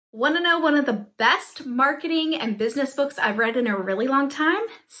Want to know one of the best marketing and business books I've read in a really long time?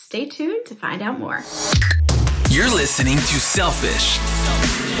 Stay tuned to find out more. You're listening to Selfish.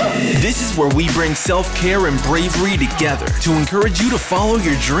 This is where we bring self-care and bravery together to encourage you to follow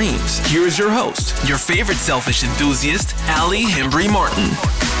your dreams. Here is your host, your favorite selfish enthusiast, Allie Hembry Martin.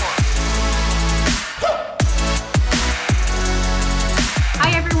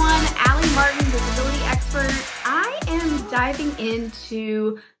 Hi everyone, Allie Martin, visibility expert. I am diving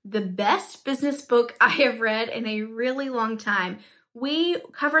into the best business book I have read in a really long time. We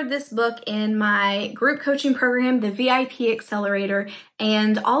covered this book in my group coaching program, the VIP Accelerator,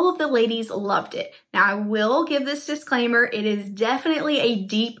 and all of the ladies loved it. Now, I will give this disclaimer. It is definitely a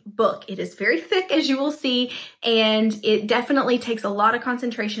deep book. It is very thick, as you will see, and it definitely takes a lot of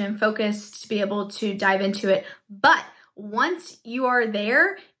concentration and focus to be able to dive into it. But once you are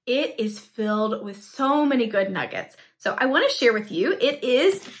there, it is filled with so many good nuggets. So I want to share with you, it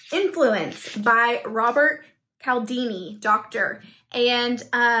is Influence by Robert Cialdini, doctor. And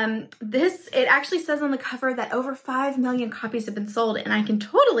it actually says on the cover that over 5 million copies have been sold, and I can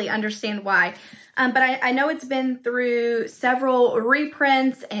totally understand why. But I know it's been through several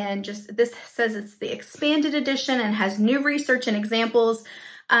reprints, and just this says it's the expanded edition and has new research and examples.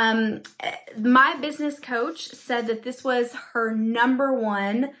 My business coach said that this was her number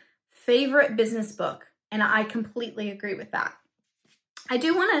one favorite business book, and I completely agree with that. I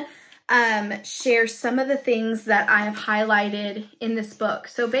do want to share some of the things that I have highlighted in this book.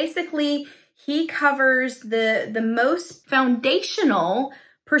 So basically, he covers the most foundational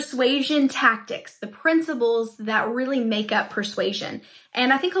persuasion tactics, the principles that really make up persuasion.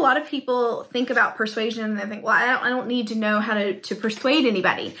 And I think a lot of people think about persuasion and they think, well, I don't need to know how to persuade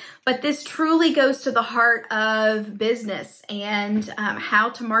anybody. But this truly goes to the heart of business and how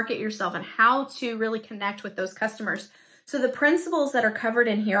to market yourself and how to really connect with those customers. So the principles that are covered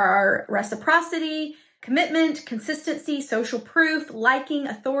in here are reciprocity, commitment, consistency, social proof, liking,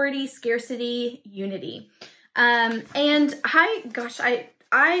 authority, scarcity, unity.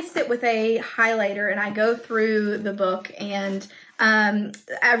 I sit with a highlighter and I go through the book, and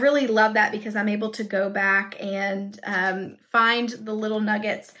I really love that because I'm able to go back and find the little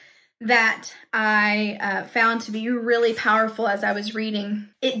nuggets that I found to be really powerful as I was reading.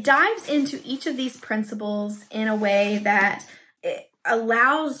 It dives into each of these principles in a way that it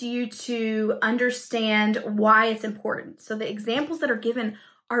allows you to understand why it's important. So the examples that are given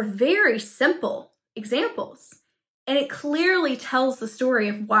are very simple examples, and it clearly tells the story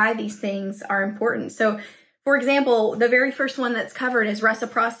of why these things are important. So, for example, the very first one that's covered is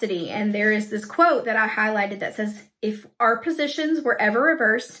reciprocity, and there is this quote that I highlighted that says, "If our positions were ever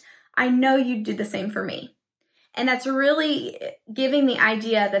reversed, I know you'd do the same for me." And that's really giving the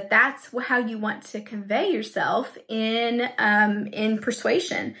idea that that's how you want to convey yourself in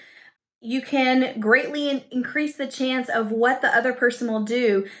persuasion. You can greatly increase the chance of what the other person will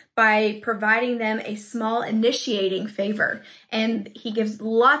do by providing them a small initiating favor. And he gives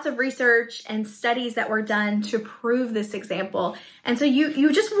lots of research and studies that were done to prove this example. And so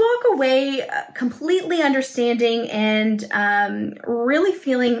you just walk away completely understanding and really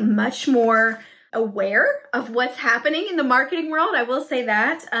feeling much more aware of what's happening in the marketing world. I will say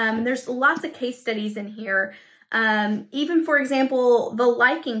that. There's lots of case studies in here. Even, for example, the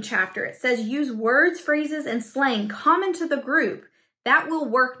liking chapter, it says use words, phrases, and slang common to the group. That will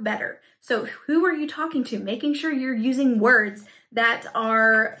work better. So who are you talking to? Making sure you're using words that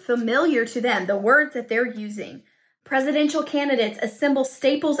are familiar to them, the words that they're using. Presidential candidates assemble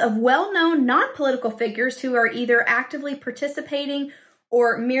staples of well-known non-political figures who are either actively participating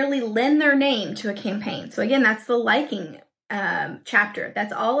or merely lend their name to a campaign. So again, that's the liking chapter.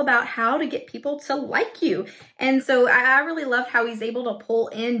 That's all about how to get people to like you. And so I really loved how he's able to pull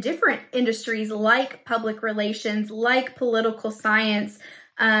in different industries like public relations, like political science,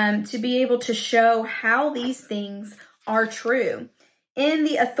 to be able to show how these things are true. In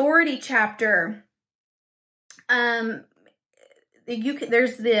the authority chapter, there's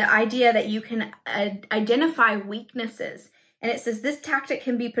the idea that you can identify weaknesses. And it says this tactic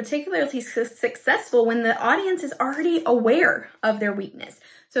can be particularly successful when the audience is already aware of their weakness.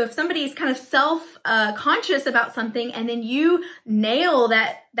 So if somebody is kind of self-conscious about something and then you nail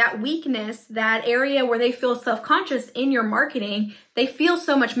that weakness, that area where they feel self-conscious in your marketing, they feel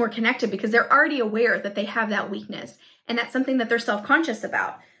so much more connected because they're already aware that they have that weakness. And that's something that they're self-conscious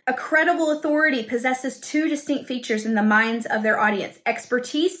about. A credible authority possesses two distinct features in the minds of their audience: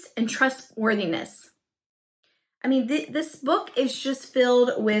 expertise and trustworthiness. I mean, this book is just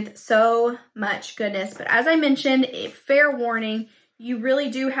filled with so much goodness. But as I mentioned, fair warning, you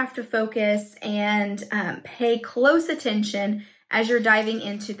really do have to focus and pay close attention as you're diving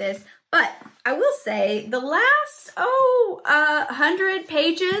into this. But I will say the last 100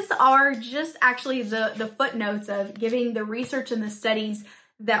 pages are just actually the footnotes of giving the research and the studies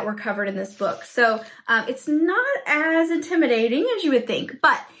that were covered in this book. So it's not as intimidating as you would think.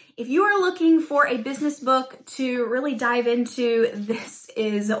 But if you are looking for a business book to really dive into, this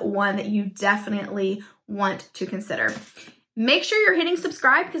is one that you definitely want to consider. Make sure you're hitting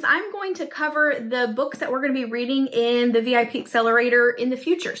subscribe because I'm going to cover the books that we're going to be reading in the VIP Accelerator in the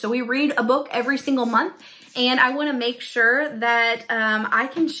future. So we read a book every single month, and I want to make sure that I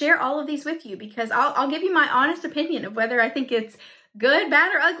can share all of these with you because I'll give you my honest opinion of whether I think it's good,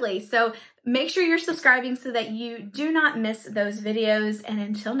 bad, or ugly. So make sure you're subscribing so that you do not miss those videos. And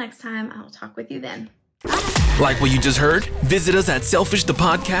until next time, I'll talk with you then. Like what you just heard? Visit us at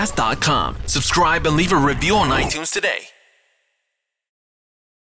selfishthepodcast.com. Subscribe and leave a review on iTunes today.